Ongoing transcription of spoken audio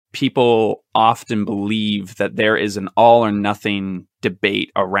people often believe that there is an all or nothing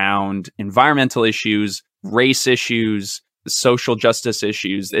debate around environmental issues, race issues, social justice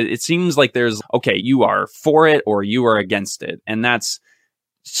issues. It seems like there's, okay, you are for it or you are against it. And that's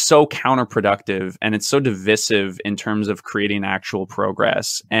so counterproductive, and it's so divisive in terms of creating actual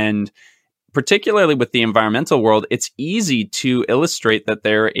progress. And particularly with the environmental world, it's easy to illustrate that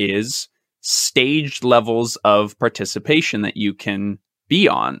there is staged levels of participation that you can be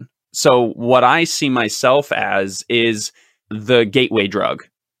on. So what I see myself as is the gateway drug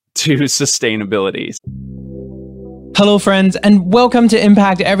to sustainability. Hello, friends, and welcome to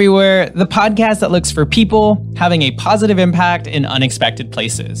Impact Everywhere, the podcast that looks for people having a positive impact in unexpected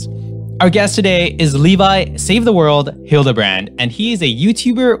places. Our guest today is Levi Save the World Hildebrand, and he is a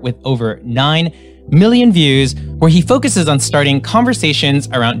YouTuber with over 9 million views where he focuses on starting conversations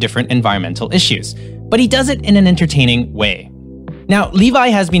around different environmental issues, but he does it in an entertaining way. Now, Levi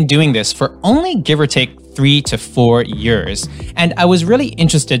has been doing this for only give or take 3 to 4 years, and I was really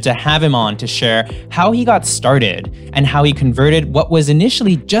interested to have him on to share how he got started and how he converted what was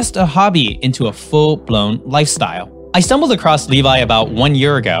initially just a hobby into a full-blown lifestyle. I stumbled across Levi about 1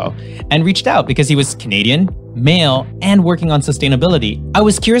 year ago and reached out because he was Canadian, male, and working on sustainability. I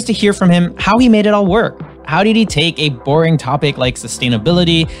was curious to hear from him how he made it all work. How did he take a boring topic like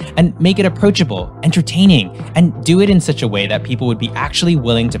sustainability and make it approachable, entertaining, and do it in such a way that people would be actually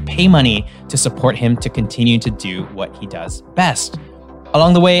willing to pay money to support him to continue to do what he does best?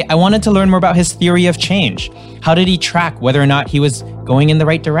 Along the way, I wanted to learn more about his theory of change. How did he track whether or not he was going in the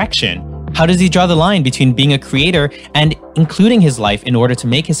right direction? How does he draw the line between being a creator and including his life in order to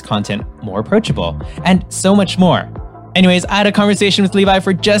make his content more approachable? And so much more. Anyways, I had a conversation with Levi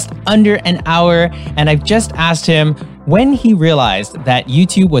for just under an hour, and I've just asked him when he realized that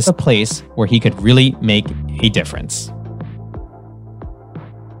YouTube was a place where he could really make a difference.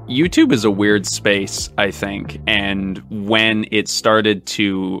 YouTube is a weird space, I think, and when it started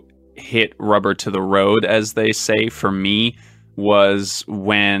to hit rubber to the road, as they say, for me, was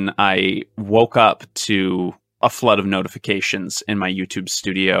when I woke up to a flood of notifications in my YouTube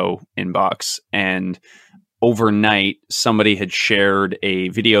Studio inbox, and overnight, somebody had shared a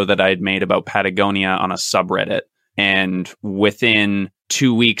video that I had made about Patagonia on a subreddit. And within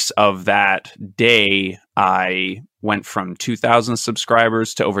 2 weeks of that day, I went from 2,000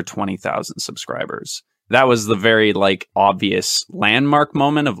 subscribers to over 20,000 subscribers. That was the very obvious landmark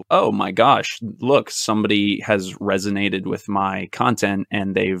moment of, oh my gosh, look, somebody has resonated with my content,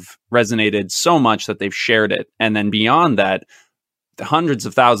 and they've resonated so much that they've shared it. And then beyond that, hundreds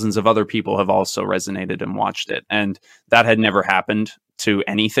of thousands of other people have also resonated and watched it. And that had never happened to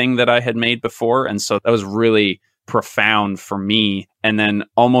anything that I had made before. And so that was really profound for me. And then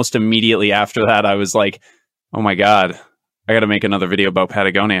almost immediately after that, I was like, oh my God, I got to make another video about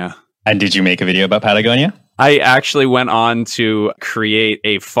Patagonia. And did you make a video about Patagonia? I actually went on to create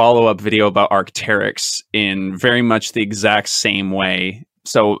a follow-up video about Arc'teryx in very much the exact same way.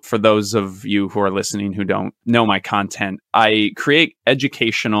 So for those of you who are listening who don't know my content, I create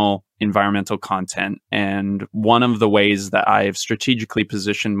educational environmental content. And one of the ways that I've strategically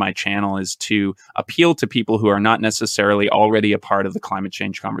positioned my channel is to appeal to people who are not necessarily already a part of the climate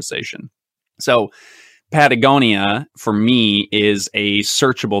change conversation. So Patagonia, for me, is a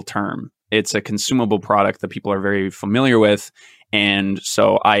searchable term. It's a consumable product that people are very familiar with. And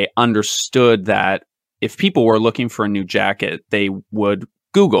so I understood that if people were looking for a new jacket, they would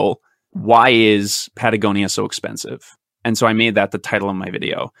Google, why is Patagonia so expensive? And so I made that the title of my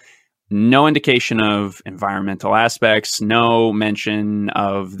video. No indication of environmental aspects, no mention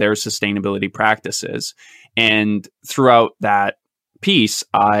of their sustainability practices. And throughout that piece,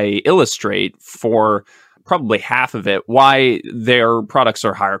 I illustrate for probably half of it why their products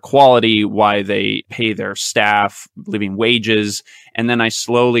are higher quality, why they pay their staff living wages. And then I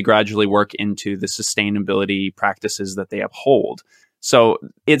slowly, gradually work into the sustainability practices that they uphold. So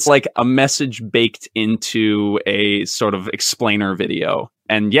it's like a message baked into a sort of explainer video.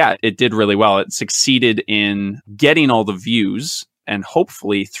 And yeah, it did really well. It succeeded in getting all the views, and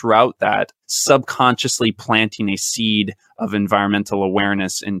hopefully throughout that, subconsciously planting a seed of environmental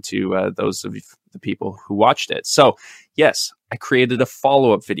awareness into those of the people who watched it. So yes, I created a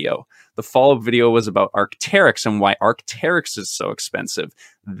follow-up video. The follow-up video was about Arc'teryx and why Arc'teryx is so expensive.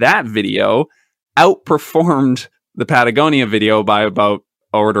 That video outperformed the Patagonia video by about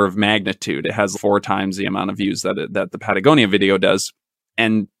order of magnitude. It has 4 times the amount of views that the Patagonia video does.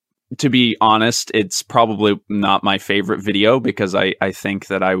 And to be honest, it's probably not my favorite video because I think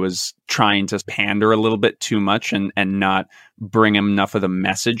that I was trying to pander a little bit too much and not bring enough of the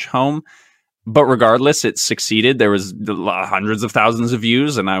message home. But regardless, it succeeded. There was hundreds of thousands of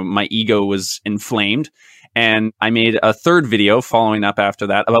views, and my ego was inflamed. And I made a third video following up after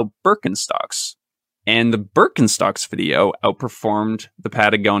that about Birkenstocks. And the Birkenstocks video outperformed the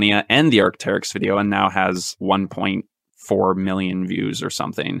Patagonia and the Arc'teryx video and now has 1.4 million views or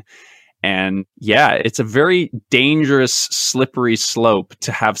something. And yeah, it's a very dangerous, slippery slope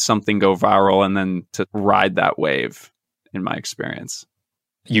to have something go viral and then to ride that wave, in my experience.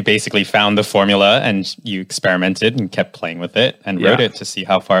 You basically found the formula and you experimented and kept playing with it and wrote it to see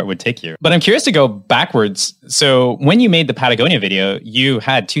how far it would take you. But I'm curious to go backwards. So when you made the Patagonia video, you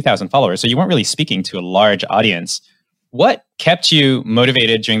had 2,000 followers. So you weren't really speaking to a large audience. What kept you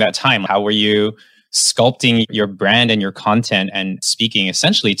motivated during that time? How were you sculpting your brand and your content and speaking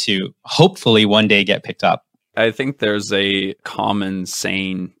essentially to hopefully one day get picked up? I think there's a common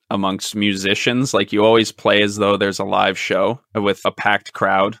saying amongst musicians, like you always play as though there's a live show with a packed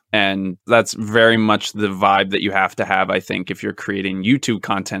crowd. And that's very much the vibe that you have to have, I think, if you're creating YouTube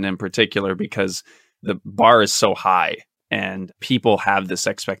content in particular, because the bar is so high and people have this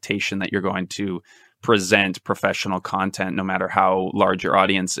expectation that you're going to present professional content no matter how large your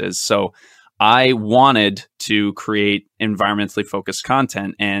audience is. So I wanted to create environmentally focused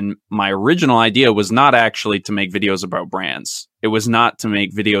content, and my original idea was not actually to make videos about brands. It was not to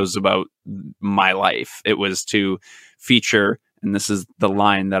make videos about my life. It was to feature, and this is the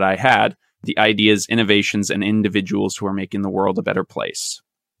line that I had, the ideas, innovations, and individuals who are making the world a better place.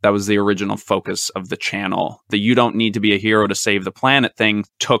 That was the original focus of the channel. The you don't need to be a hero to save the planet thing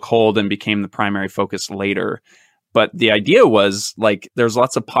took hold and became the primary focus later. But the idea was like, there's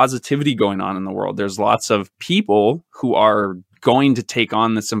lots of positivity going on in the world. There's lots of people who are going to take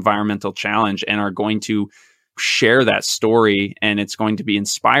on this environmental challenge and are going to share that story, and it's going to be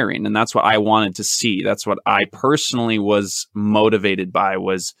inspiring. And that's what I wanted to see. That's what I personally was motivated by,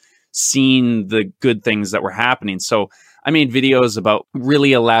 was seeing the good things that were happening. So I made videos about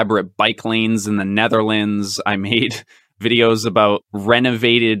really elaborate bike lanes in the Netherlands. I made videos about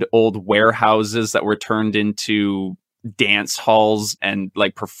renovated old warehouses that were turned into dance halls and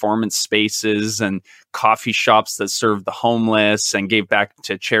like performance spaces and coffee shops that served the homeless and gave back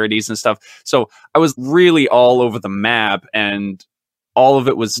to charities and stuff. So I was really all over the map, and all of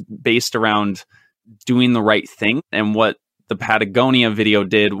it was based around doing the right thing. And what the Patagonia video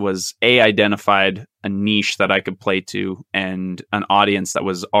did was identified a niche that I could play to and an audience that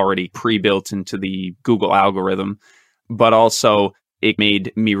was already pre-built into the Google algorithm. But also it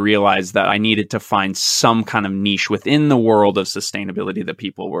made me realize that I needed to find some kind of niche within the world of sustainability that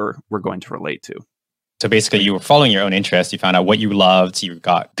people were going to relate to. So basically you were following your own interest. You found out what you loved, you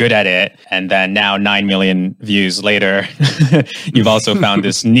got good at it. And then now 9 million views later, you've also found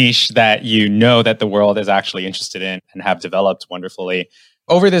this niche that you know that the world is actually interested in and have developed wonderfully.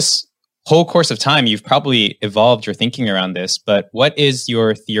 Over this whole course of time, you've probably evolved your thinking around this, but what is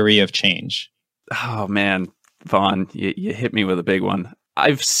your theory of change? Oh man, Vaughn, you hit me with a big one.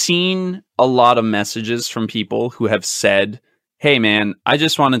 I've seen a lot of messages from people who have said, hey man, I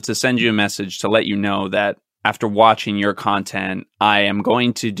just wanted to send you a message to let you know that after watching your content, I am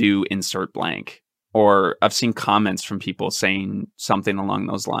going to do insert blank. Or I've seen comments from people saying something along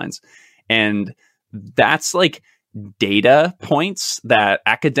those lines. And that's like data points that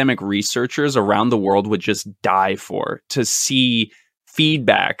academic researchers around the world would just die for, to see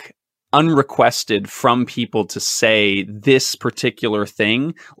feedback unrequested from people to say this particular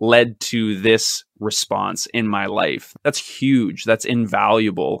thing led to this response in my life. That's huge. That's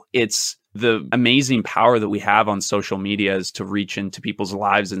invaluable. It's the amazing power that we have on social media is to reach into people's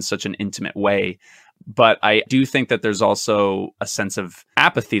lives in such an intimate way. But I do think that there's also a sense of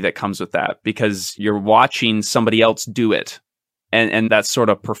apathy that comes with that, because you're watching somebody else do it. And that sort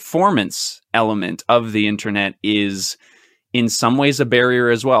of performance element of the internet is in some ways a barrier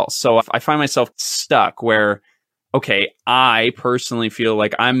as well. So I find myself stuck where, okay, I personally feel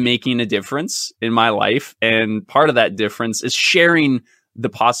like I'm making a difference in my life. And part of that difference is sharing the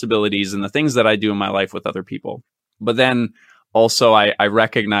possibilities and the things that I do in my life with other people. But then also I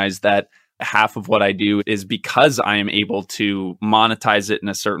recognize that half of what I do is because I am able to monetize it in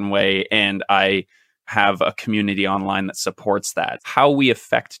a certain way, and I have a community online that supports that. How we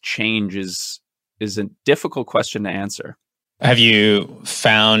affect change is a difficult question to answer. Have you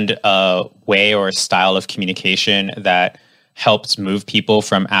found a way or a style of communication that helps move people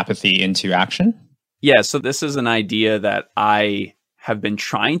from apathy into action? Yeah, so this is an idea that I have been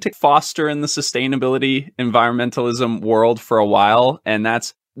trying to foster in the sustainability environmentalism world for a while, and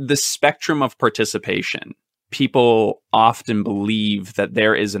that's the spectrum of participation. People often believe that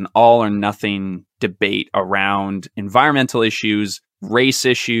there is an all or nothing debate around environmental issues, race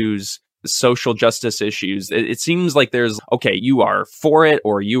issues, social justice issues, it seems like there's, okay, you are for it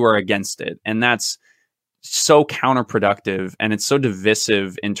or you are against it. And that's so counterproductive, and it's so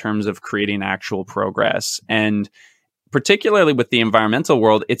divisive in terms of creating actual progress. And particularly with the environmental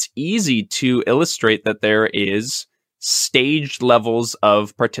world, it's easy to illustrate that there is staged levels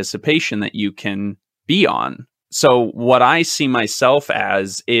of participation that you can be on. So what I see myself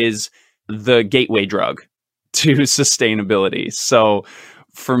as is the gateway drug to sustainability. So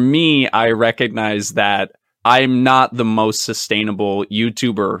for me, I recognize that I'm not the most sustainable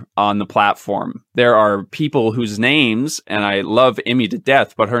YouTuber on the platform. There are people whose names, and I love Emmy to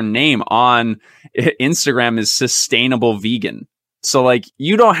death, but her name on Instagram is Sustainable Vegan. So like,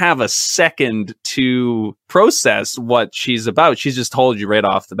 you don't have a second to process what she's about. She's just told you right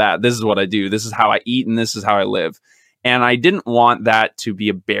off the bat, this is what I do, this is how I eat, and this is how I live. And I didn't want that to be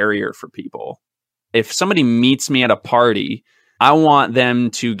a barrier for people. If somebody meets me at a party, I want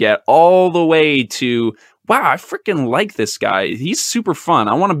them to get all the way to, wow, I freaking like this guy. He's super fun.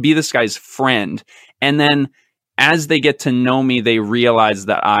 I want to be this guy's friend. And then as they get to know me, they realize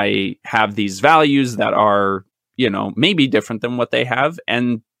that I have these values that are, you know, maybe different than what they have.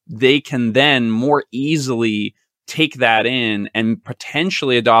 And they can then more easily take that in and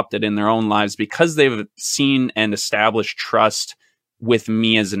potentially adopt it in their own lives because they've seen and established trust with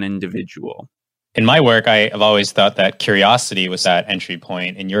me as an individual. In my work, I've always thought that curiosity was that entry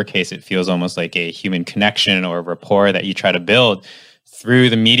point. In your case, it feels almost like a human connection or a rapport that you try to build through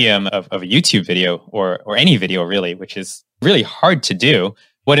the medium of a YouTube video or any video, really, which is really hard to do.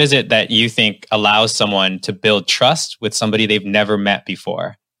 What is it that you think allows someone to build trust with somebody they've never met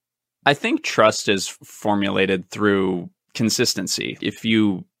before? I think trust is formulated through consistency. If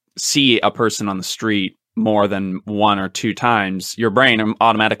you see a person on the street more than one or two times, your brain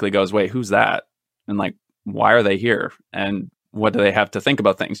automatically goes, wait, who's that? And like, why are they here? And what do they have to think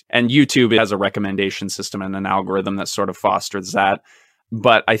about things? And YouTube has a recommendation system and an algorithm that sort of fosters that.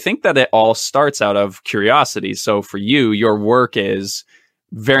 But I think that it all starts out of curiosity. So for you, your work is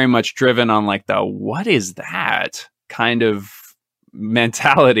very much driven on like the, what is that kind of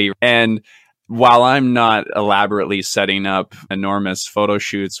mentality? And while I'm not elaborately setting up enormous photo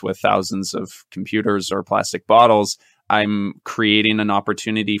shoots with thousands of computers or plastic bottles, I'm creating an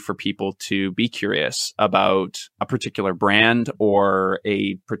opportunity for people to be curious about a particular brand or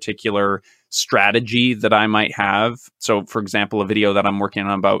a particular strategy that I might have. So, for example, a video that I'm working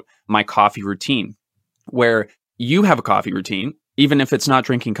on about my coffee routine, where you have a coffee routine, even if it's not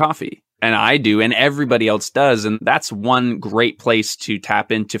drinking coffee. And I do, and everybody else does. And that's one great place to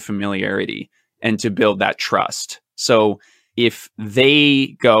tap into familiarity and to build that trust. So if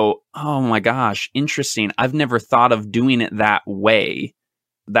they go, oh my gosh, interesting, I've never thought of doing it that way,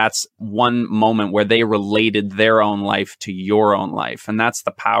 that's one moment where they related their own life to your own life. And that's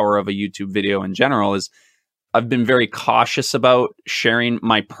the power of a YouTube video in general. Is I've been very cautious about sharing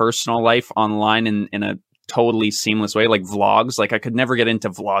my personal life online in a totally seamless way, like vlogs. Like I could never get into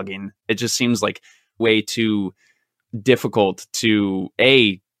vlogging. It just seems like way too difficult to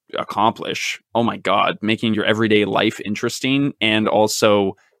accomplish. Oh my God, making your everyday life interesting and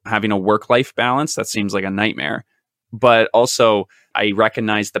also having a work-life balance. That seems like a nightmare. But also I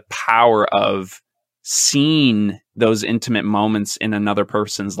recognize the power of seeing those intimate moments in another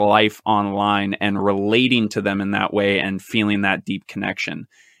person's life online and relating to them in that way and feeling that deep connection.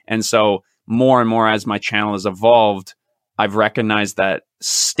 And so more and more as my channel has evolved, I've recognized that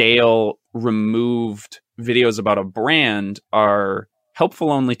stale, removed videos about a brand are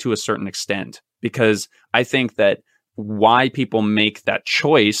helpful only to a certain extent, because I think that why people make that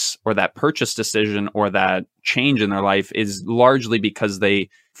choice or that purchase decision or that change in their life is largely because they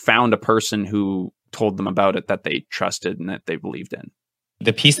found a person who told them about it that they trusted and that they believed in.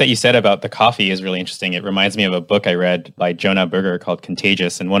 The piece that you said about the coffee is really interesting. It reminds me of a book I read by Jonah Berger called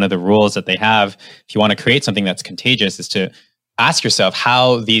Contagious. And one of the rules that they have, if you want to create something that's contagious, is to ask yourself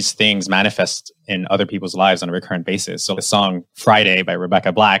how these things manifest in other people's lives on a recurrent basis. So the song Friday by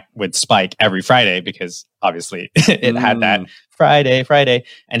Rebecca Black would spike every Friday because obviously it had that Friday.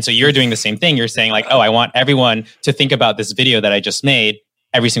 And so you're doing the same thing. You're saying like, oh, I want everyone to think about this video that I just made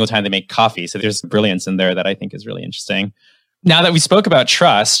every single time they make coffee. So there's brilliance in there that I think is really interesting. Now that we spoke about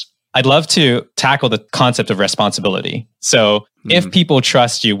trust, I'd love to tackle the concept of responsibility. So if people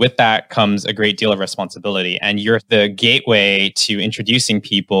trust you, with that comes a great deal of responsibility. And you're the gateway to introducing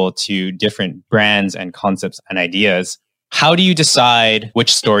people to different brands and concepts and ideas. How do you decide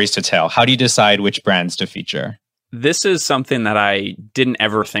which stories to tell? How do you decide which brands to feature? This is something that I didn't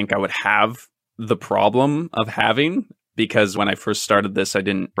ever think I would have the problem of having, because when I first started this, I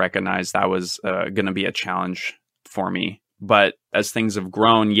didn't recognize that was going to be a challenge for me. But as things have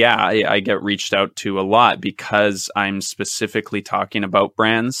grown, yeah, I get reached out to a lot because I'm specifically talking about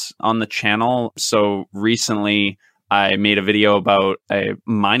brands on the channel. So recently I made a video about a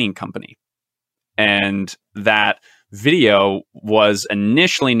mining company, and that video was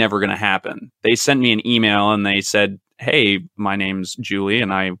initially never going to happen. They sent me an email and they said, "Hey, my name's Julie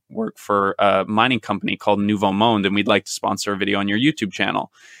and I work for a mining company called Nouveau Monde, and we'd like to sponsor a video on your YouTube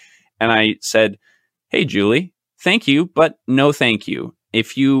channel." And I said, "Hey, Julie, thank you, but no thank you.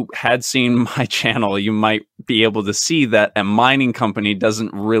 If you had seen my channel, you might be able to see that a mining company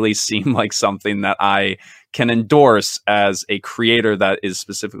doesn't really seem like something that I can endorse as a creator that is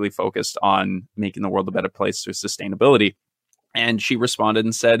specifically focused on making the world a better place through sustainability." And she responded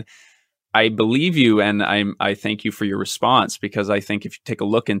and said, "I believe you, and I thank you for your response, because I think if you take a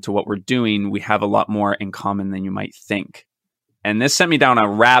look into what we're doing, we have a lot more in common than you might think." And this sent me down a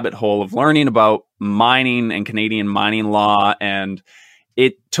rabbit hole of learning about mining and Canadian mining law. And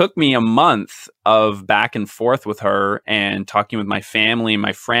it took me a month of back and forth with her and talking with my family and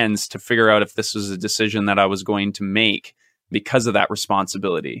my friends to figure out if this was a decision that I was going to make because of that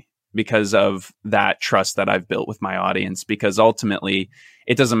responsibility, because of that trust that I've built with my audience. Because ultimately,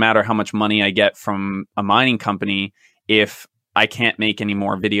 it doesn't matter how much money I get from a mining company if I can't make any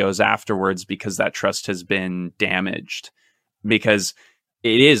more videos afterwards because that trust has been damaged. Because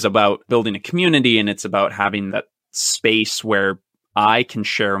it is about building a community, and it's about having that space where I can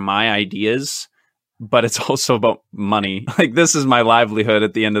share my ideas, but it's also about money. Like, this is my livelihood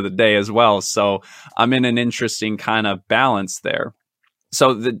at the end of the day as well. So I'm in an interesting kind of balance there.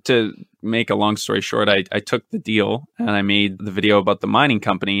 So to make a long story short, I took the deal and I made the video about the mining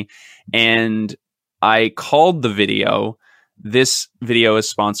company, and I called the video, "This video is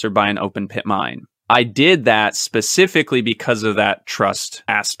sponsored by an open pit mine." I did that specifically because of that trust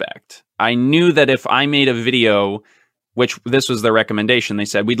aspect. I knew that if I made a video, which this was their recommendation, they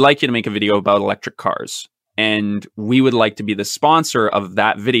said, "We'd like you to make a video about electric cars. And we would like to be the sponsor of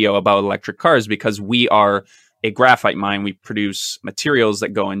that video about electric cars because we are a graphite mine. We produce materials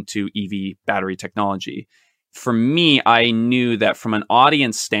that go into EV battery technology." For me, I knew that from an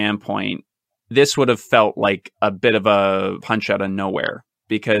audience standpoint, this would have felt like a bit of a punch out of nowhere.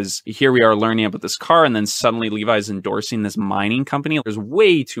 Because here we are learning about this car, and then suddenly Levi's endorsing this mining company. There's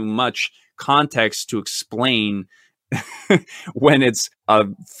way too much context to explain when it's a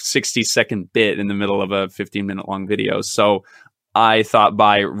 60-second bit in the middle of a 15-minute long video. So I thought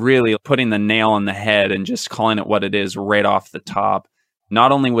by really putting the nail on the head and just calling it what it is right off the top,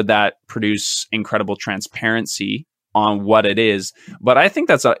 not only would that produce incredible transparency on what it is, but I think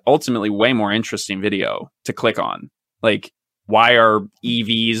that's ultimately way more interesting video to click on. Like, why are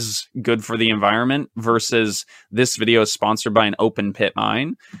EVs good for the environment versus this video is sponsored by an open pit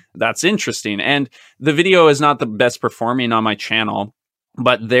mine? That's interesting. And the video is not the best performing on my channel,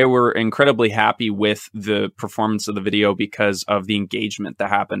 but they were incredibly happy with the performance of the video because of the engagement that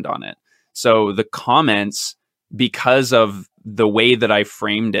happened on it. So the comments, because of the way that I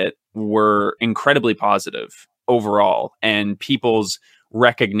framed it, were incredibly positive overall. And people's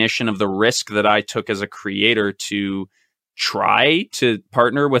recognition of the risk that I took as a creator to try to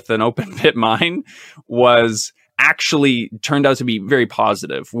partner with an open pit mine was actually turned out to be very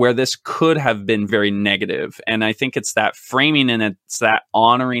positive, where this could have been very negative. And I think it's that framing and it's that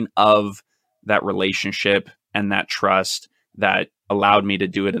honoring of that relationship and that trust that allowed me to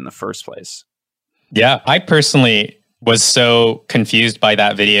do it in the first place. Yeah, I personally was so confused by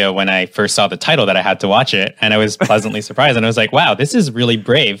that video when I first saw the title that I had to watch it. And I was pleasantly surprised. And I was like, wow, this is really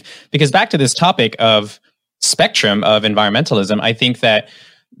brave. Because back to this topic of spectrum of environmentalism, I think that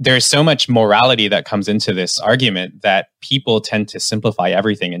there's so much morality that comes into this argument that people tend to simplify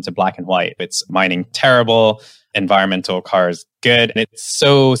everything into black and white. It's mining terrible, environmental cars good. And it's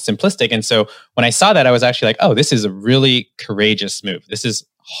so simplistic. And so when I saw that, I was actually like, oh, this is a really courageous move. This is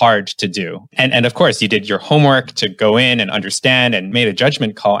hard to do. And of course, you did your homework to go in and understand and made a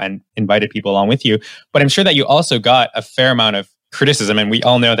judgment call and invited people along with you. But I'm sure that you also got a fair amount of criticism. And we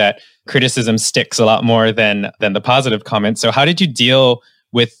all know that criticism sticks a lot more than the positive comments. So how did you deal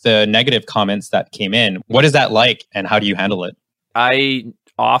with the negative comments that came in? What is that like and how do you handle it? I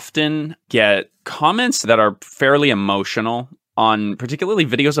often get comments that are fairly emotional on particularly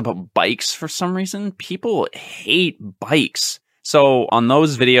videos about bikes for some reason. People hate bikes. So on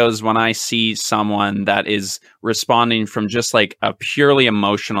those videos, when I see someone that is responding from just like a purely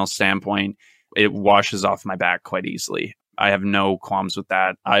emotional standpoint, it washes off my back quite easily. I have no qualms with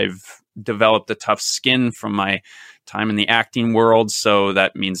that. I've developed a tough skin from my time in the acting world, so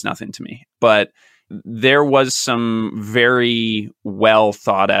that means nothing to me. But there was some very well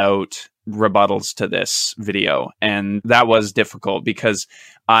thought out rebuttals to this video. And that was difficult because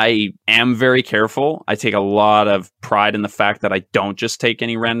I am very careful. I take a lot of pride in the fact that I don't just take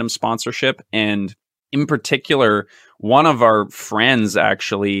any random sponsorship. And in particular, one of our friends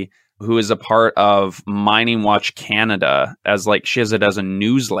actually, who is a part of Mining Watch Canada, she has it as a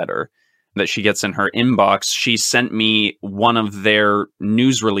newsletter that she gets in her inbox. She sent me one of their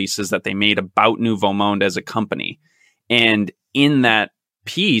news releases that they made about Nouveau Monde as a company. And in that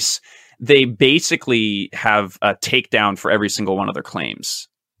piece, they basically have a takedown for every single one of their claims.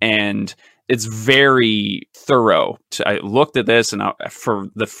 And it's very thorough. I looked at this, and for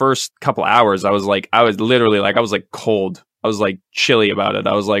the first couple hours, I was cold. I was like chilly about it.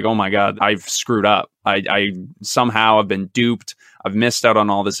 I was like, oh my God, I've screwed up. I somehow have been duped. I've missed out on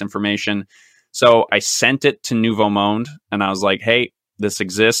all this information. So I sent it to Nouveau Monde, and I was like, hey, this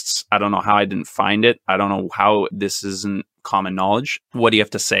exists. I don't know how I didn't find it. I don't know how this isn't common knowledge. What do you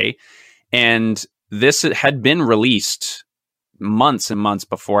have to say? And this had been released months and months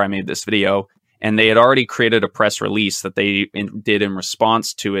before I made this video. And they had already created a press release that they did in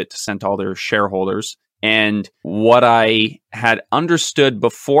response to it to send to all their shareholders. And what I had understood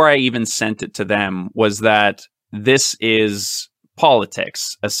before I even sent it to them was that this is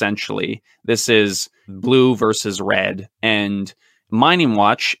politics, essentially. This is blue versus red. And Mining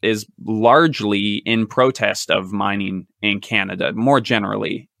Watch is largely in protest of mining in Canada, more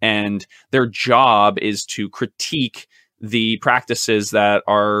generally. And their job is to critique the practices that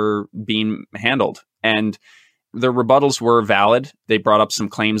are being handled. And the rebuttals were valid. They brought up some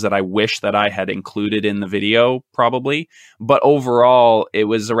claims that I wish that I had included in the video, probably. But overall, it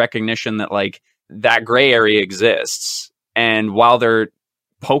was a recognition that that gray area exists. And while they're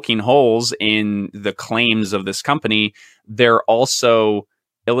poking holes in the claims of this company, they're also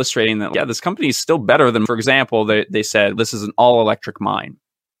illustrating that, yeah, this company is still better than, for example, they said this is an all-electric mine,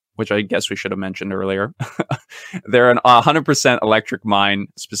 which I guess we should have mentioned earlier. They're an 100% electric mine,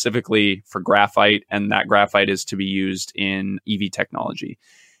 specifically for graphite, and that graphite is to be used in EV technology.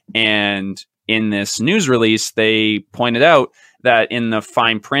 And in this news release, they pointed out that in the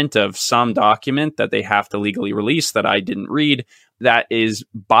fine print of some document that they have to legally release that I didn't read, that is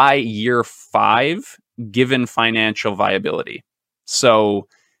by year 5, given financial viability. So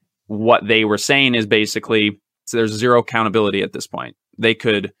what they were saying is basically there's zero accountability at this point. They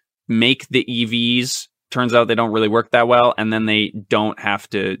could make the EVs, turns out they don't really work that well, and then they don't have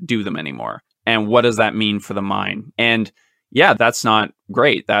to do them anymore. And what does that mean for the mine? And yeah, that's not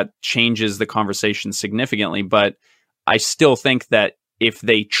great. That changes the conversation significantly, but I still think that if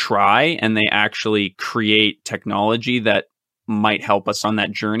they try and they actually create technology that might help us on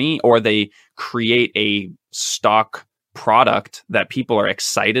that journey, or they create a stock product that people are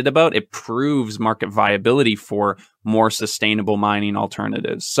excited about, it proves market viability for more sustainable mining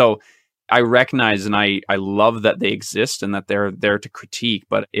alternatives. So I recognize and I love that they exist and that they're there to critique,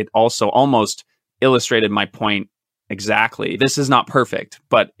 but it also almost illustrated my point exactly. This is not perfect,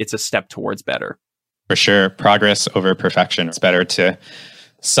 but it's a step towards better. For sure. Progress over perfection. It's better to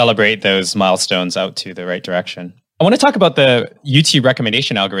celebrate those milestones out to the right direction. I want to talk about the YouTube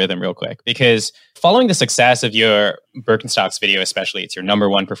recommendation algorithm real quick, because following the success of your Birkenstocks video, especially, it's your number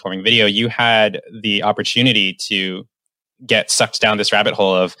one performing video, you had the opportunity to get sucked down this rabbit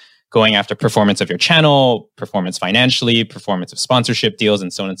hole of going after performance of your channel, performance financially, performance of sponsorship deals,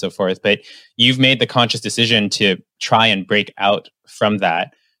 and so on and so forth. But you've made the conscious decision to try and break out from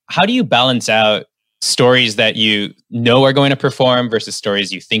that. How do you balance out stories that you know are going to perform versus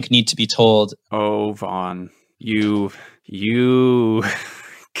stories you think need to be told? Oh, Vaughn. You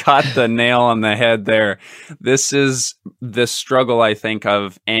got the nail on the head there. This is the struggle, I think,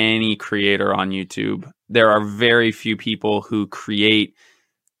 of any creator on YouTube. There are very few people who create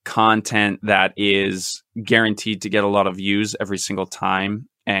content that is guaranteed to get a lot of views every single time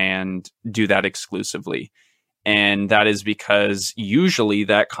and do that exclusively. And that is because usually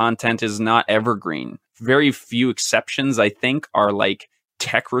that content is not evergreen. Very few exceptions, I think, are like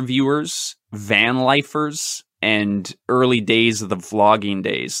tech reviewers, van lifers, and early days of the vlogging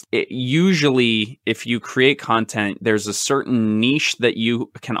days. Usually, if you create content, there's a certain niche that you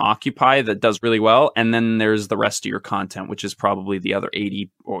can occupy that does really well. And then there's the rest of your content, which is probably the other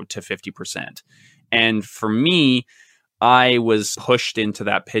 80 or to 50%. And for me, I was pushed into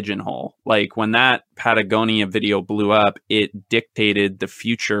that pigeonhole. Like when that Patagonia video blew up, it dictated the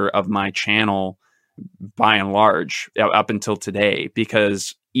future of my channel by and large up until today.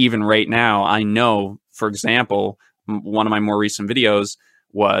 Because even right now, I know, for example, one of my more recent videos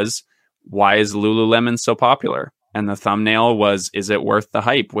was, why is Lululemon so popular? And the thumbnail was, is it worth the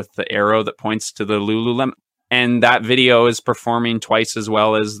hype, with the arrow that points to the Lululemon? And that video is performing twice as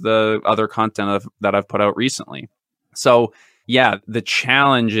well as the other content that I've put out recently. So yeah, the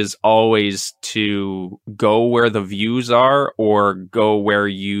challenge is always to go where the views are or go where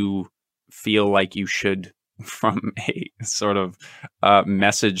you feel like you should from a sort of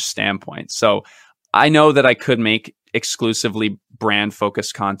message standpoint. So I know that I could make exclusively brand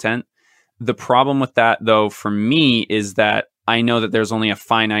focused content. The problem with that, though, for me is that I know that there's only a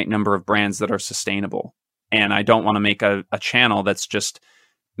finite number of brands that are sustainable. And I don't want to make a channel that's just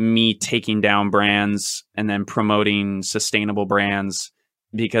me taking down brands and then promoting sustainable brands,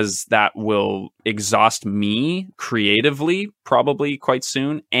 because that will exhaust me creatively probably quite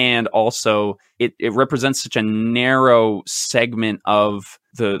soon. And also it represents such a narrow segment of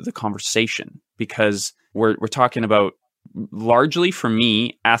the conversation, because we're talking about, largely for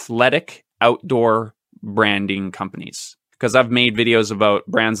me, athletic outdoor branding companies. Because I've made videos about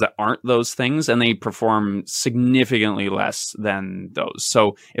brands that aren't those things and they perform significantly less than those.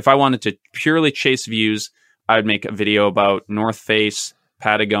 So if I wanted to purely chase views, I would make a video about North Face,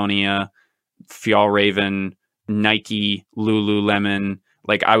 Patagonia, Fjallraven, Nike, Lululemon.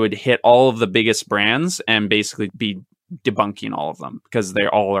 Like, I would hit all of the biggest brands and basically be debunking all of them, because they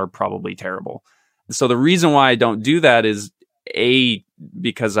all are probably terrible. So the reason why I don't do that is A,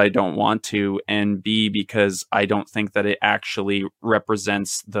 because I don't want to, and B, because I don't think that it actually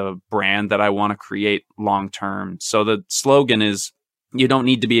represents the brand that I want to create long term. So the slogan is, you don't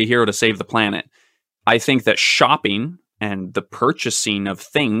need to be a hero to save the planet. I think that shopping and the purchasing of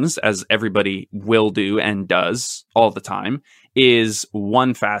things, as everybody will do and does all the time, is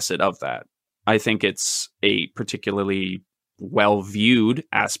one facet of that. I think it's a particularly well-viewed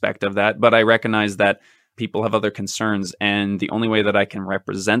aspect of that, but I recognize that people have other concerns, and the only way that I can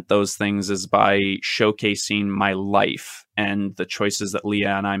represent those things is by showcasing my life and the choices that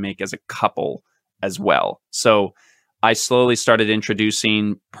Leah and I make as a couple as well. So I slowly started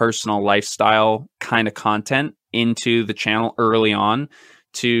introducing personal lifestyle kind of content into the channel early on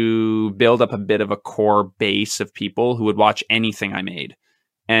to build up a bit of a core base of people who would watch anything I made.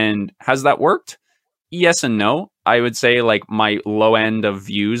 And has that worked? Yes and no. I would say like my low end of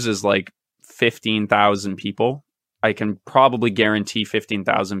views is like 15,000 people. I can probably guarantee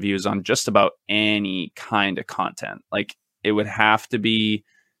 15,000 views on just about any kind of content. Like, it would have to be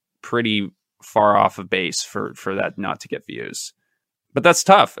pretty far off of base for that not to get views. But that's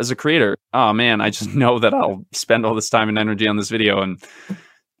tough as a creator. Oh man, I just know that I'll spend all this time and energy on this video and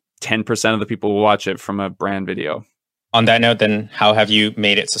 10% of the people will watch it from a brand video. On that note, then, how have you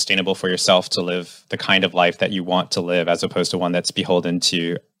made it sustainable for yourself to live the kind of life that you want to live, as opposed to one that's beholden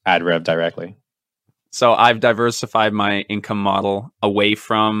to ad rev directly? So I've diversified my income model away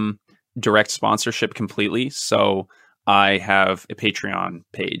from direct sponsorship completely. So I have a Patreon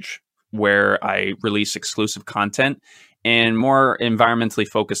page where I release exclusive content and more environmentally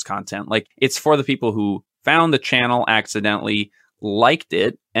focused content. Like, it's for the people who found the channel accidentally, liked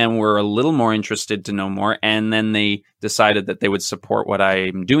it, and were a little more interested to know more. And then they decided that they would support what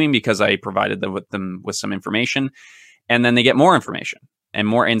I'm doing because I provided them with some information. And then they get more information and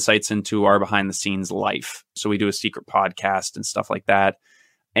more insights into our behind the scenes life. So we do a secret podcast and stuff like that.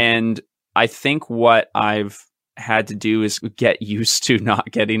 And I think what I've had to do is get used to not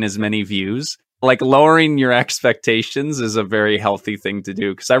getting as many views. Like, lowering your expectations is a very healthy thing to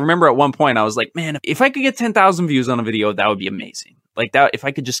do. Because I remember at one point I was like, man, if I could get 10,000 views on a video, that would be amazing. Like, that, if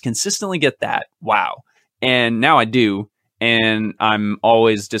I could just consistently get that, wow. And now I do. And I'm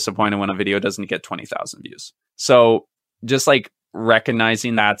always disappointed when a video doesn't get 20,000 views. So just like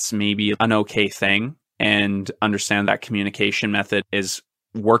recognizing that's maybe an okay thing, and understand that communication method is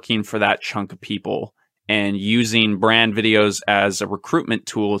working for that chunk of people, and using brand videos as a recruitment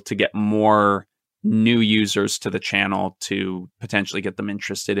tool to get more new users to the channel to potentially get them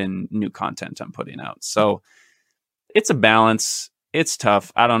interested in new content I'm putting out. So it's a balance. It's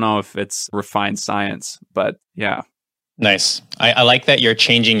tough. I don't know if it's refined science, but yeah. Nice. I like that you're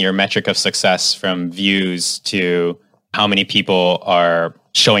changing your metric of success from views to how many people are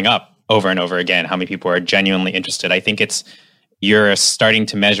showing up over and over again, how many people are genuinely interested. I think you're starting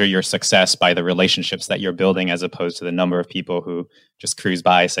to measure your success by the relationships that you're building, as opposed to the number of people who just cruise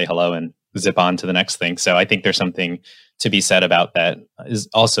by, say hello, and zip on to the next thing. So I think there's something to be said about that, is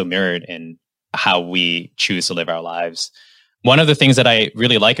also mirrored in how we choose to live our lives. One of the things that I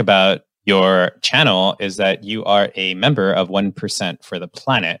really like about your channel is that you are a member of 1% for the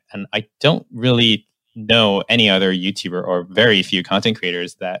Planet. And I don't really know any other YouTuber, or very few content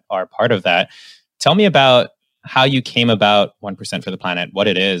creators, that are part of that. Tell me about how you came about 1% for the Planet, what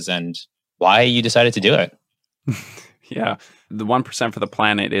it is, and why you decided to do it. Yeah. The 1% for the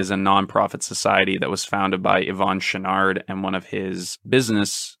Planet is a nonprofit society that was founded by Yvon Chouinard and one of his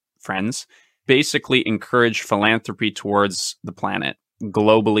business friends. Basically encourage philanthropy towards the planet.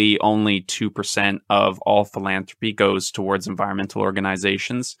 Globally, only 2% of all philanthropy goes towards environmental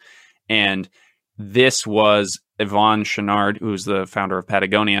organizations. And this was Yvon Chouinard, who's the founder of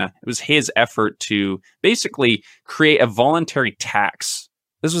Patagonia. It was his effort to basically create a voluntary tax.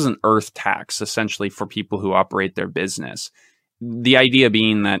 This was an earth tax, essentially, for people who operate their business. The idea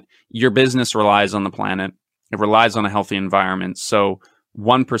being that your business relies on the planet. It relies on a healthy environment. So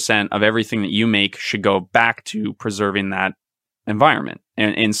 1% of everything that you make should go back to preserving that environment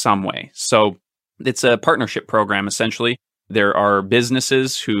in some way. So it's a partnership program, essentially. There are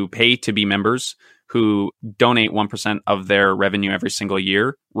businesses who pay to be members who donate 1% of their revenue every single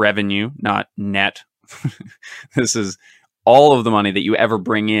year. Revenue, not net. This is all of the money that you ever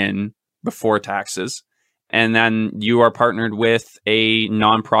bring in before taxes. And then you are partnered with a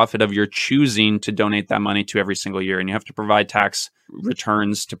nonprofit of your choosing to donate that money to every single year. And you have to provide tax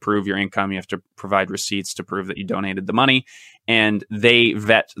returns to prove your income. You have to provide receipts to prove that you donated the money. And they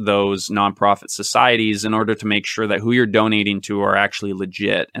vet those nonprofit societies in order to make sure that who you're donating to are actually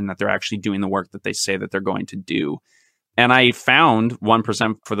legit and that they're actually doing the work that they say that they're going to do. And I found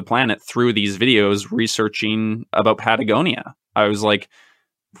 1% for the Planet through these videos researching about Patagonia. I was like,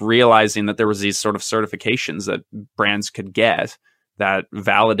 realizing that there was these sort of certifications that brands could get that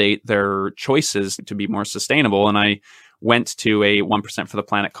validate their choices to be more sustainable. And I went to a 1% for the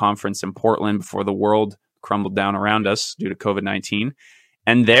Planet conference in Portland before the world crumbled down around us due to COVID-19.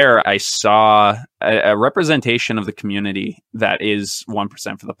 And there I saw a representation of the community that is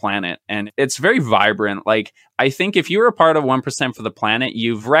 1% for the Planet. And it's very vibrant. Like, I think if you're a part of 1% for the Planet,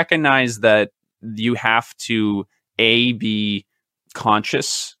 you've recognized that you have to, be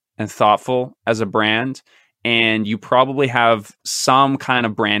conscious and thoughtful as a brand, and you probably have some kind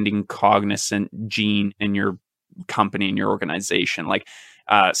of branding cognizant gene in your company, in your organization, like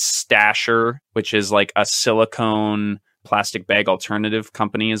Stasher, which is like a silicone plastic bag alternative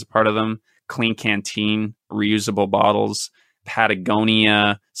company, is a part of them. Clean Canteen, reusable bottles.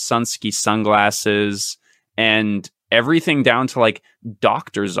 Patagonia, Sunski sunglasses, and everything down to like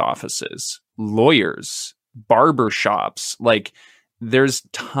doctors' offices, lawyers, barber shops. Like, there's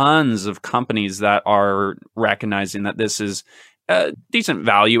tons of companies that are recognizing that this is a decent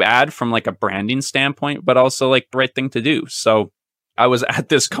value add from like a branding standpoint, but also like the right thing to do. So I was at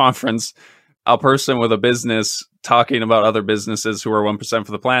this conference, a person with a business talking about other businesses who are 1%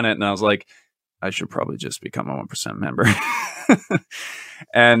 for the Planet. And I was like, I should probably just become a 1% member.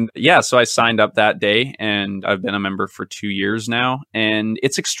 And yeah, so I signed up that day and I've been a member for 2 years now. And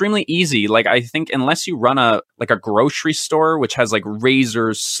it's extremely easy. Like, I think unless you run a grocery store, which has like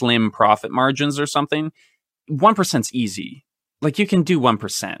razor slim profit margins or something, 1%'s easy. Like, you can do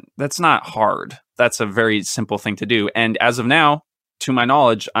 1%. That's not hard. That's a very simple thing to do. And as of now, to my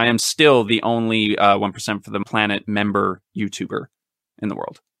knowledge, I am still the only 1% for the Planet member YouTuber in the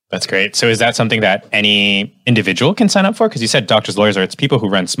world. That's great. So is that something that any individual can sign up for? Because you said doctors, lawyers, or it's people who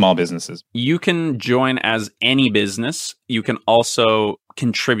run small businesses. You can join as any business. You can also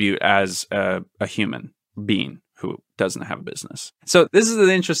contribute as a human being who doesn't have a business. So this is an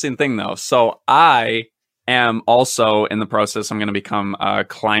interesting thing, though. So I am also in the process. I'm going to become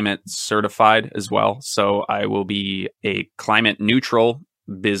climate certified as well. So I will be a climate neutral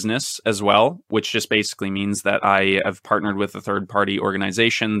business as well, which just basically means that I have partnered with a third-party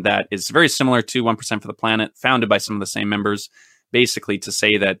organization that is very similar to 1% for the Planet, founded by some of the same members, basically to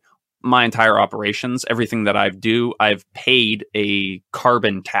say that my entire operations, everything that I've paid a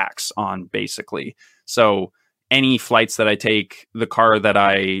carbon tax on, basically. So any flights that I take, the car that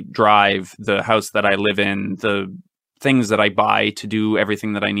I drive, the house that I live in, the things that I buy to do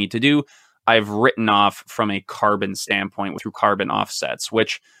everything that I need to do, I've written off from a carbon standpoint through carbon offsets,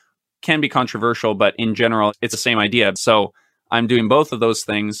 which can be controversial, but in general, it's the same idea. So I'm doing both of those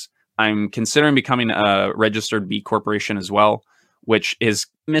things. I'm considering becoming a registered B Corporation as well, which is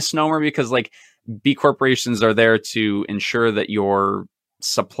a misnomer because like B Corporations are there to ensure that your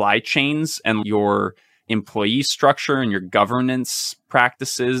supply chains and your employee structure and your governance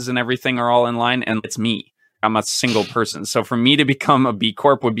practices and everything are all in line. And it's me. I'm a single person. So for me to become a B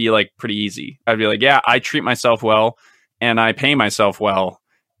Corp would be like pretty easy. I'd be like, yeah, I treat myself well and I pay myself well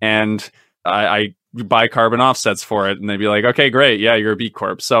and I buy carbon offsets for it. And they'd be like, okay, great. Yeah, you're a B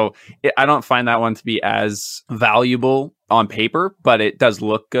Corp. So I don't find that one to be as valuable on paper, but it does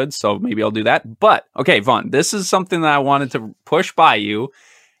look good. So maybe I'll do that. But okay, Vaughn, this is something that I wanted to push by you.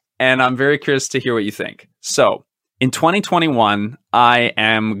 And I'm very curious to hear what you think. So in 2021, I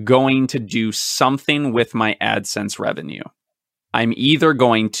am going to do something with my AdSense revenue. I'm either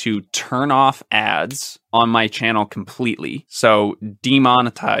going to turn off ads on my channel completely, so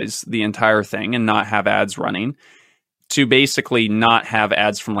demonetize the entire thing and not have ads running, to basically not have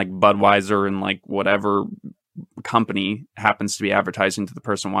ads from like Budweiser and like whatever company happens to be advertising to the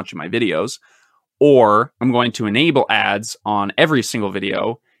person watching my videos, or I'm going to enable ads on every single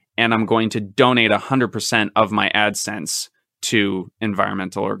video, and I'm going to donate 100% of my AdSense to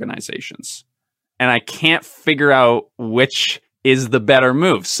environmental organizations. And I can't figure out which is the better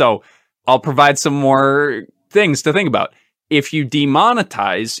move. So I'll provide some more things to think about. If you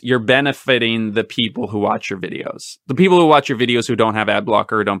demonetize, you're benefiting the people who watch your videos. The people who watch your videos who don't have ad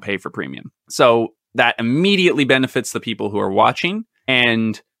blocker or don't pay for premium. So that immediately benefits the people who are watching.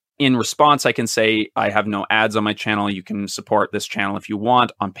 And in response, I can say, I have no ads on my channel. You can support this channel if you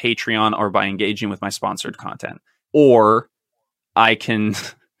want on Patreon or by engaging with my sponsored content. Or I can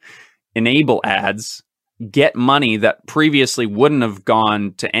enable ads, get money that previously wouldn't have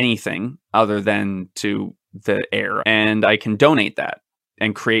gone to anything other than to the air, and I can donate that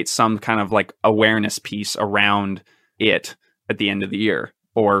and create some kind of like awareness piece around it at the end of the year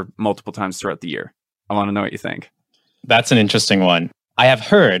or multiple times throughout the year. I want to know what you think. That's an interesting one. I have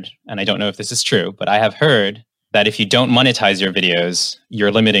heard, and I don't know if this is true, but I have heard that if you don't monetize your videos,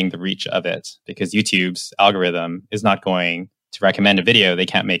 you're limiting the reach of it because YouTube's algorithm is not going to recommend a video they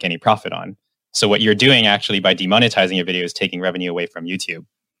can't make any profit on. So what you're doing actually by demonetizing your video is taking revenue away from YouTube.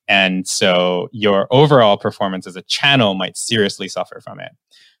 And so your overall performance as a channel might seriously suffer from it.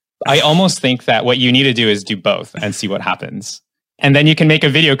 I almost think that what you need to do is do both and see what happens. And then you can make a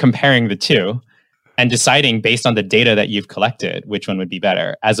video comparing the two and deciding based on the data that you've collected, which one would be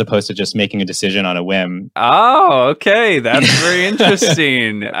better, as opposed to just making a decision on a whim. Oh, okay. That's very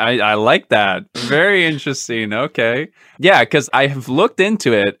interesting. I like that. Very interesting. Okay. Yeah, because I have looked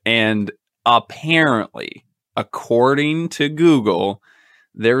into it, and apparently, according to Google,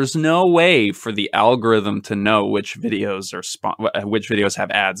 there's no way for the algorithm to know which videos are which videos have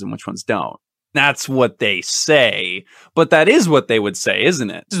ads and which ones don't. That's what they say, but that is what they would say, isn't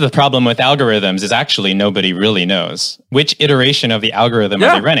it? This is the problem with algorithms is actually nobody really knows. Which iteration of the algorithm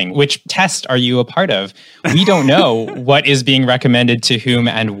are they running? Which test are you a part of? We don't know what is being recommended to whom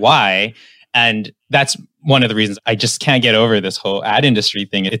and why. And that's one of the reasons I just can't get over this whole ad industry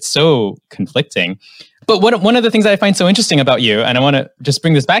thing. It's so conflicting. But one of the things that I find so interesting about you, and I want to just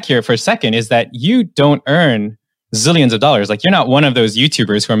bring this back here for a second, is that you don't earn zillions of dollars. Like, you're not one of those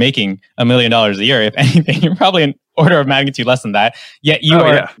YouTubers who are making $1 million a year. If anything, you're probably an order of magnitude less than that. Yet you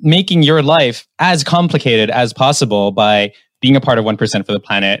are making your life as complicated as possible by being a part of 1% for the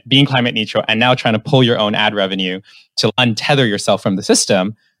planet, being climate neutral, and now trying to pull your own ad revenue to untether yourself from the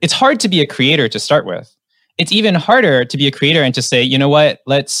system. It's hard to be a creator to start with. It's even harder to be a creator and to say, you know what,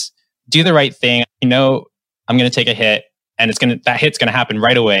 let's do the right thing. You know, I'm going to take a hit, and that hit's going to happen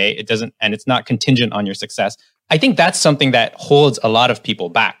right away. And it's not contingent on your success. I think that's something that holds a lot of people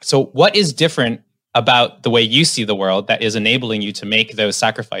back. So what is different about the way you see the world that is enabling you to make those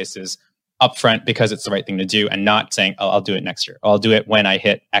sacrifices upfront because it's the right thing to do, and not saying, oh, I'll do it next year, or I'll do it when I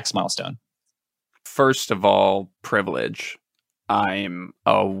hit X milestone? First of all, privilege. I'm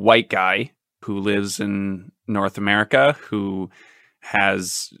a white guy who lives in North America, who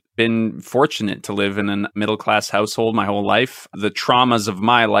has been fortunate to live in a middle-class household my whole life. The traumas of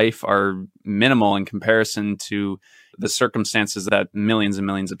my life are minimal in comparison to the circumstances that millions and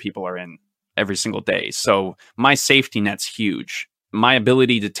millions of people are in every single day. So my safety net's huge. My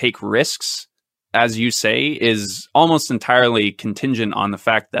ability to take risks, as you say, is almost entirely contingent on the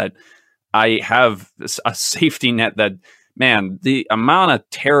fact that I have a safety net that, man, the amount of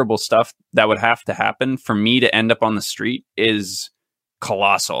terrible stuff that would have to happen for me to end up on the street is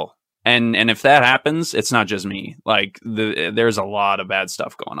colossal. And if that happens, it's not just me. Like, there's a lot of bad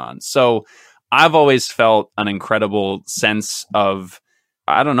stuff going on. So I've always felt an incredible sense of,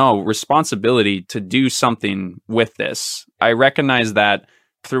 I don't know, responsibility to do something with this. I recognize that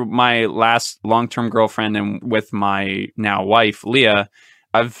through my last long-term girlfriend and with my now wife, Leah,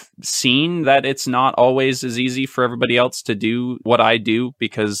 I've seen that it's not always as easy for everybody else to do what I do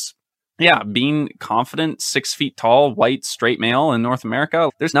because, yeah, being confident, 6 feet tall, white, straight male in North America,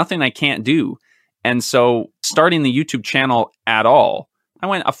 there's nothing I can't do. And so starting the YouTube channel at all, I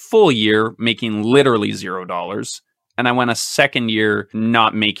went a full year making literally $0. And I went a second year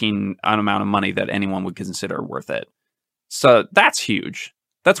not making an amount of money that anyone would consider worth it. So that's huge.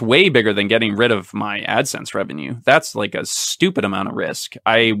 That's way bigger than getting rid of my AdSense revenue. That's like a stupid amount of risk.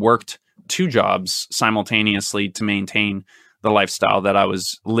 I worked 2 jobs simultaneously to maintain the lifestyle that I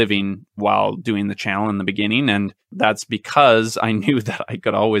was living while doing the channel in the beginning. And that's because I knew that I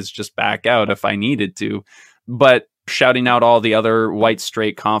could always just back out if I needed to. But shouting out all the other white,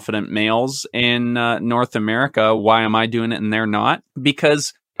 straight, confident males in North America. Why am I doing it and they're not?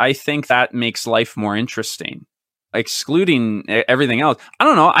 Because I think that makes life more interesting. Excluding everything else, I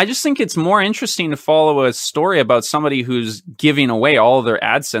don't know. I just think it's more interesting to follow a story about somebody who's giving away all of their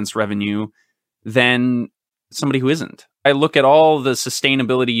AdSense revenue than somebody who isn't. I look at all the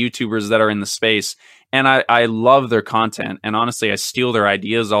sustainability YouTubers that are in the space, and I love their content. And honestly, I steal their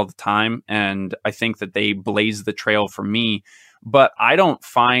ideas all the time, and I think that they blaze the trail for me. But I don't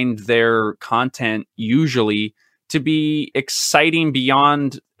find their content usually to be exciting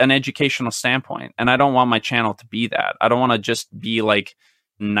beyond an educational standpoint. And I don't want my channel to be that. I don't want to just be like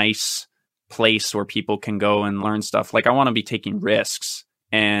nice place where people can go and learn stuff. Like I want to be taking risks,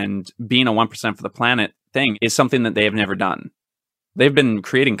 and being a 1% for the planet thing is something that they have never done. They've been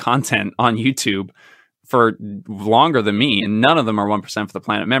creating content on YouTube for longer than me, and none of them are 1% for the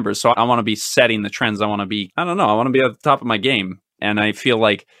planet members. So I want to be setting the trends. I want to be at the top of my game. And I feel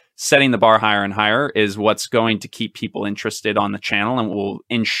like setting the bar higher and higher is what's going to keep people interested on the channel and will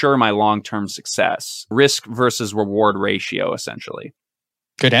ensure my long-term success. Risk versus reward ratio, essentially.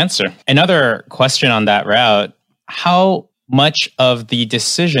 Good answer. Another question on that route, how much of the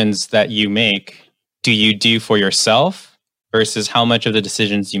decisions that you make do you do for yourself versus how much of the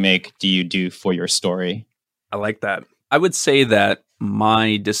decisions you make do you do for your story? I like that. I would say that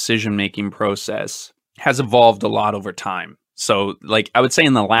my decision-making process has evolved a lot over time. So like I would say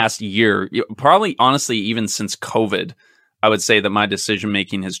in the last year, probably honestly, even since COVID, I would say that my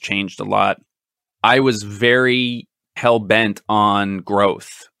decision-making has changed a lot. I was very hell-bent on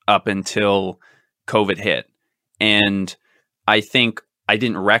growth up until COVID hit. And I think I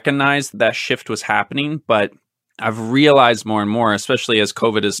didn't recognize that shift was happening, but I've realized more and more, especially as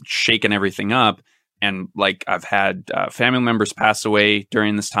COVID has shaken everything up. And like I've had family members pass away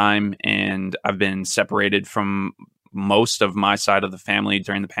during this time, and I've been separated from most of my side of the family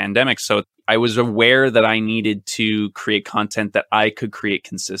during the pandemic. So I was aware that I needed to create content that I could create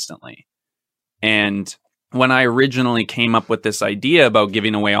consistently. And when I originally came up with this idea about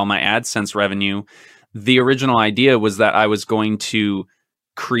giving away all my AdSense revenue, the original idea was that I was going to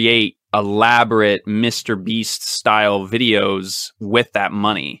create elaborate Mr. Beast style videos with that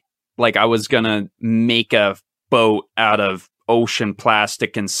money. Like I was going to make a boat out of ocean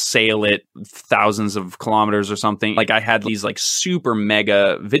plastic and sail it thousands of kilometers or something. Like I had these like super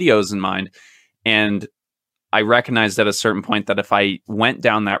mega videos in mind. And I recognized at a certain point that if I went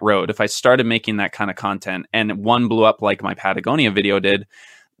down that road, if I started making that kind of content and one blew up like my Patagonia video did,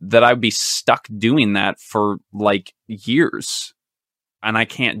 that I'd be stuck doing that for like years. And I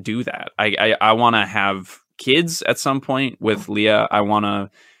can't do that. I want to have kids at some point with Leah. I want to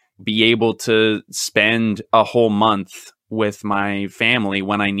be able to spend a whole month with my family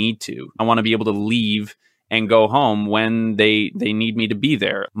when I need to. I want to be able to leave and go home when they need me to be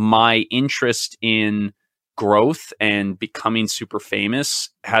there. My interest in growth and becoming super famous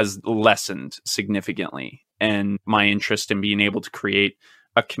has lessened significantly. And my interest in being able to create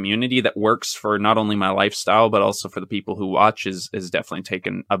a community that works for not only my lifestyle, but also for the people who watch is definitely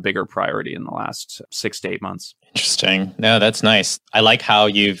taken a bigger priority in the last 6 to 8 months. Interesting. No, that's nice. I like how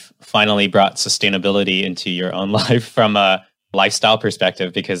you've finally brought sustainability into your own life from a lifestyle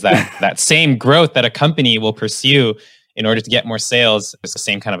perspective, because that same growth that a company will pursue in order to get more sales is the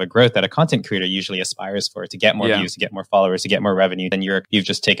same kind of a growth that a content creator usually aspires for, to get more views, to get more followers, to get more revenue. Then you've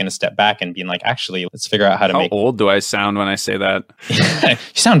just taken a step back and been like, actually, let's figure out how to make... How old do I sound when I say that? You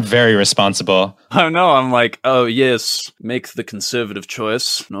sound very responsible. I know. I'm like, oh yes, make the conservative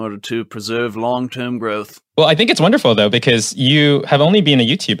choice in order to preserve long-term growth. Well, I think it's wonderful though, because you have only been a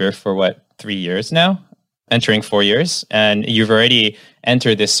YouTuber for 3 years now? Entering 4 years. And you've already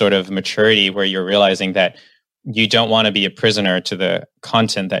entered this sort of maturity where you're realizing that you don't want to be a prisoner to the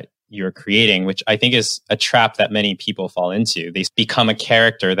content that you're creating, which I think is a trap that many people fall into. They become a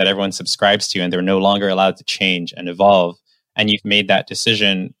character that everyone subscribes to, and they're no longer allowed to change and evolve. And you've made that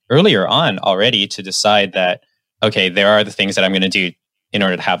decision earlier on already to decide that, okay, there are the things that I'm going to do in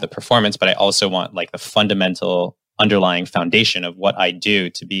order to have the performance, but I also want like the fundamental underlying foundation of what I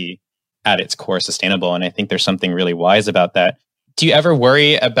do to be at its core sustainable. And I think there's something really wise about that. Do you ever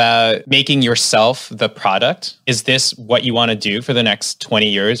worry about making yourself the product? Is this what you want to do for the next 20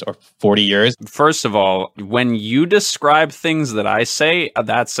 years or 40 years? First of all, when you describe things that I say,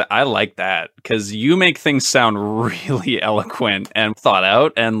 I like that, because you make things sound really eloquent and thought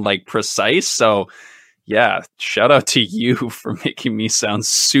out and like precise. So yeah, shout out to you for making me sound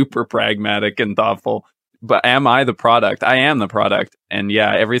super pragmatic and thoughtful. But am I the product? I am the product. And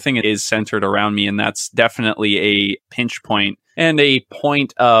yeah, everything is centered around me. And that's definitely a pinch point. and a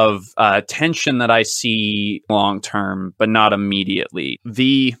point of tension that I see long term, but not immediately.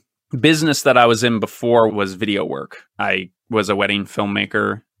 The business that I was in before was video work. I was a wedding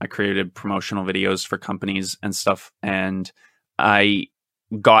filmmaker. I created promotional videos for companies and stuff. And I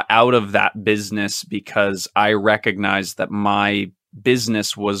got out of that business because I recognized that my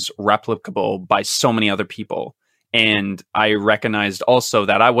business was replicable by so many other people. And I recognized also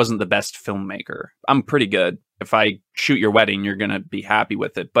that I wasn't the best filmmaker. I'm pretty good. If I shoot your wedding, you're going to be happy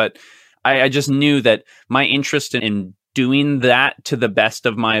with it. But I just knew that my interest in doing that to the best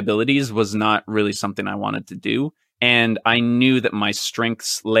of my abilities was not really something I wanted to do. And I knew that my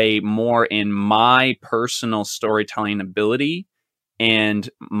strengths lay more in my personal storytelling ability and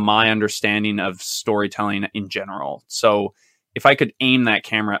my understanding of storytelling in general. So if I could aim that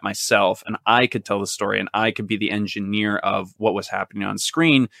camera at myself and I could tell the story and I could be the engineer of what was happening on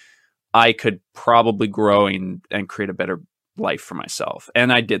screen, I could probably grow and create a better life for myself.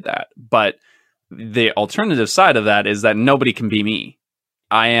 And I did that. But the alternative side of that is that nobody can be me.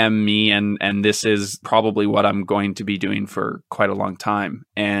 I am me, and this is probably what I'm going to be doing for quite a long time.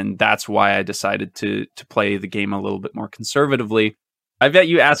 And that's why I decided to play the game a little bit more conservatively. I bet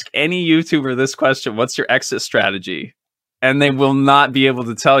you ask any YouTuber this question, what's your exit strategy? And they will not be able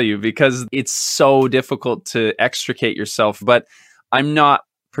to tell you because it's so difficult to extricate yourself. But I'm not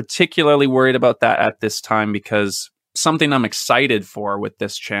particularly worried about that at this time, because something I'm excited for with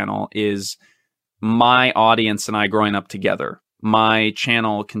this channel is my audience and I growing up together. My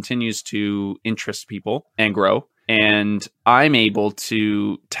channel continues to interest people and grow, and I'm able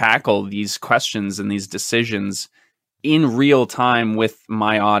to tackle these questions and these decisions in real time with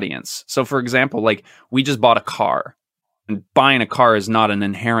my audience. So for example, like we just bought a car. And buying a car is not an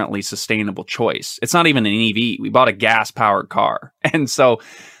inherently sustainable choice. It's not even an EV. We bought a gas-powered car. And so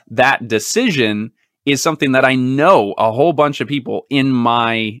that decision is something that I know a whole bunch of people in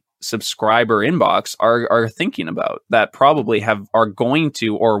my subscriber inbox are thinking about, that probably are going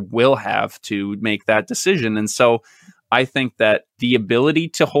to or will have to make that decision. And so I think that the ability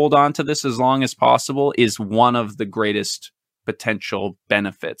to hold on to this as long as possible is one of the greatest potential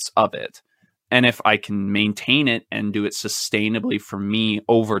benefits of it. And if I can maintain it and do it sustainably for me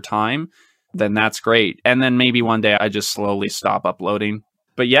over time, then that's great. And then maybe one day I just slowly stop uploading.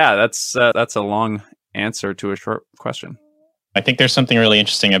 But yeah, that's a long answer to a short question. I think there's something really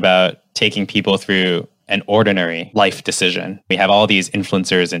interesting about taking people through an ordinary life decision. We have all these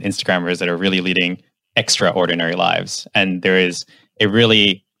influencers and Instagrammers that are really leading extraordinary lives. And there is a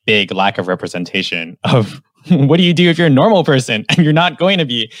really big lack of representation of what do you do if you're a normal person and you're not going to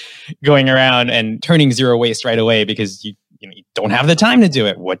be going around and turning zero waste right away because you don't have the time to do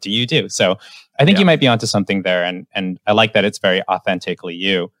it. What do you do? So I think you might be onto something there. And I like that it's very authentically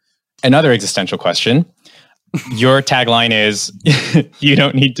you. Another existential question. Your tagline is, you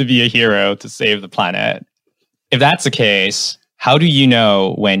don't need to be a hero to save the planet. If that's the case, how do you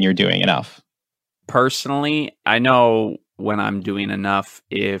know when you're doing enough? Personally, I know when I'm doing enough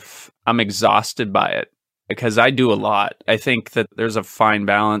if I'm exhausted by it, because I do a lot. I think that there's a fine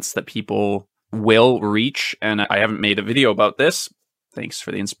balance that people will reach, and I haven't made a video about this. Thanks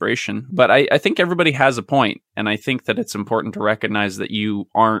for the inspiration. But I think everybody has a point, and I think that it's important to recognize that you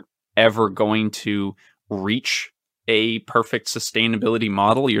aren't ever going to reach a perfect sustainability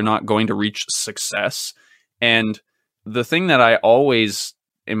model. You're not going to reach success. And the thing that I always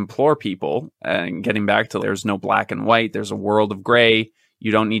implore people, and getting back to there's no black and white, there's a world of gray,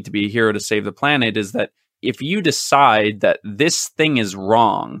 you don't need to be a hero to save the planet, is that if you decide that this thing is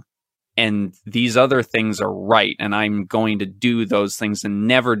wrong and these other things are right, and I'm going to do those things and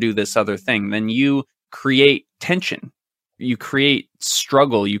never do this other thing, then you create tension. You create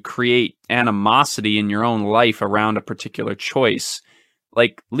struggle, you create animosity in your own life around a particular choice.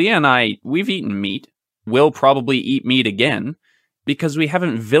 Like Leah and I, we've eaten meat. We'll probably eat meat again because we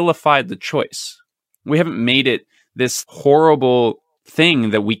haven't vilified the choice. We haven't made it this horrible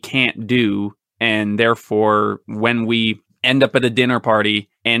thing that we can't do. And therefore, when we end up at a dinner party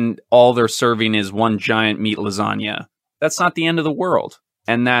and all they're serving is one giant meat lasagna, that's not the end of the world.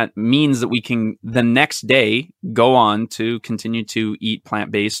 And that means that we can, the next day, go on to continue to eat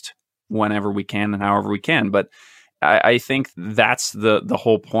plant-based whenever we can and however we can. But I think that's the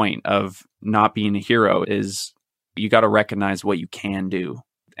whole point of not being a hero, is you got to recognize what you can do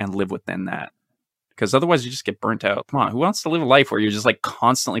and live within that. Because otherwise you just get burnt out. Come on, who wants to live a life where you're just like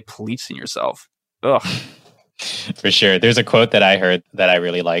constantly policing yourself? Ugh. For sure. There's a quote that I heard that I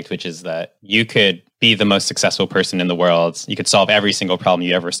really liked, which is that you could be the most successful person in the world. You could solve every single problem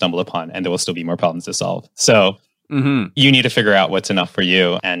you ever stumble upon, and there will still be more problems to solve. So you need to figure out what's enough for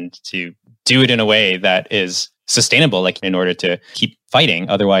you and to do it in a way that is sustainable, like in order to keep fighting.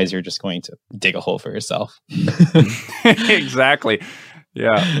 Otherwise, you're just going to dig a hole for yourself. Exactly.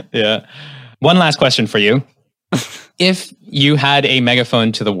 Yeah. Yeah. One last question for you. If you had a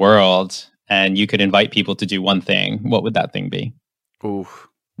megaphone to the world and you could invite people to do one thing, what would that thing be? Ooh,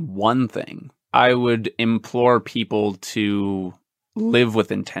 one thing. I would implore people to live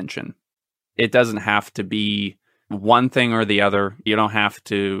with intention. It doesn't have to be one thing or the other. You don't have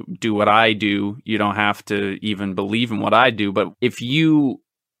to do what I do. You don't have to even believe in what I do. But if you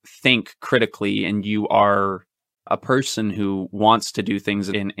think critically and you are a person who wants to do things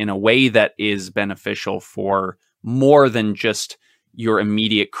in a way that is beneficial for more than just your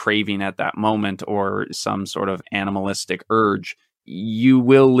immediate craving at that moment or some sort of animalistic urge, you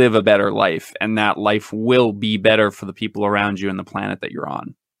will live a better life, and that life will be better for the people around you and the planet that you're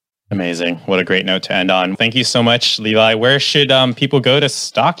on. Amazing. What a great note to end on. Thank you so much, Levi. Where should people go to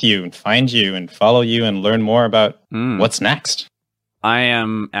stalk you and find you and follow you and learn more about what's next? I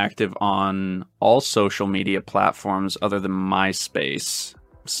am active on all social media platforms other than MySpace.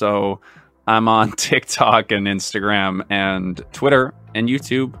 So I'm on TikTok and Instagram and Twitter and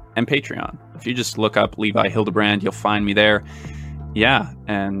YouTube and Patreon. If you just look up Levi Hildebrand, you'll find me there. Yeah,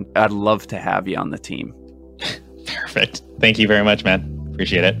 and I'd love to have you on the team. Perfect. Thank you very much, man.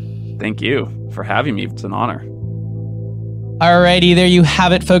 Appreciate it. Thank you for having me. It's an honor. Alrighty, there you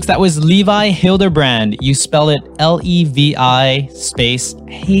have it, folks. That was Levi Hildebrand. You spell it Levi space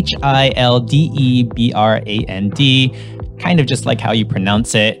Hildebrand, kind of just like how you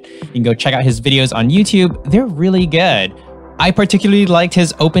pronounce it. You can go check out his videos on YouTube. They're really good. I particularly liked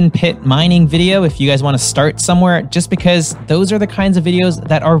his open pit mining video if you guys want to start somewhere, just because those are the kinds of videos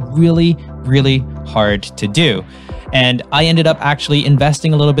that are really, really hard to do. And I ended up actually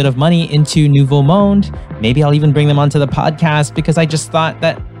investing a little bit of money into Nouveau Monde. Maybe I'll even bring them onto the podcast because I just thought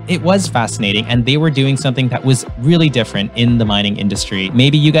that it was fascinating and they were doing something that was really different in the mining industry.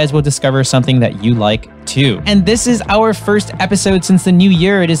 Maybe you guys will discover something that you like too. And this is our first episode since the new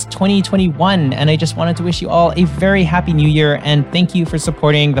year. It is 2021. And I just wanted to wish you all a very happy new year. And thank you for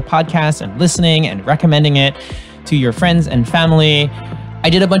supporting the podcast and listening and recommending it to your friends and family. I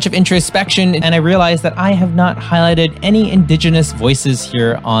did a bunch of introspection and I realized that I have not highlighted any Indigenous voices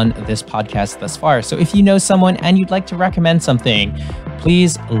here on this podcast thus far. So if you know someone and you'd like to recommend something,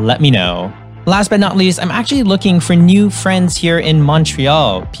 please let me know. Last but not least, I'm actually looking for new friends here in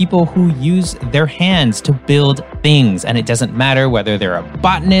Montreal, people who use their hands to build things. And it doesn't matter whether they're a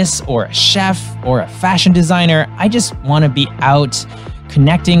botanist or a chef or a fashion designer. I just want to be out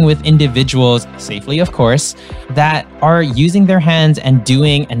connecting with individuals, safely of course, that are using their hands and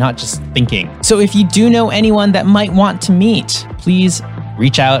doing and not just thinking. So if you do know anyone that might want to meet, please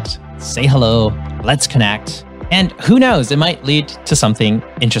reach out, say hello, let's connect. And who knows, it might lead to something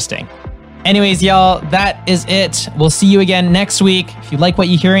interesting. Anyways, y'all, that is it. We'll see you again next week. If you like what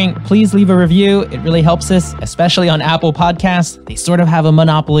you're hearing, please leave a review. It really helps us, especially on Apple Podcasts. They sort of have a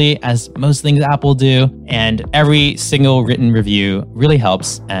monopoly, as most things Apple do. And every single written review really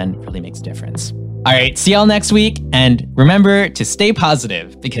helps and really makes a difference. All right, see y'all next week. And remember to stay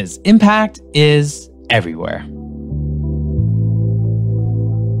positive because impact is everywhere.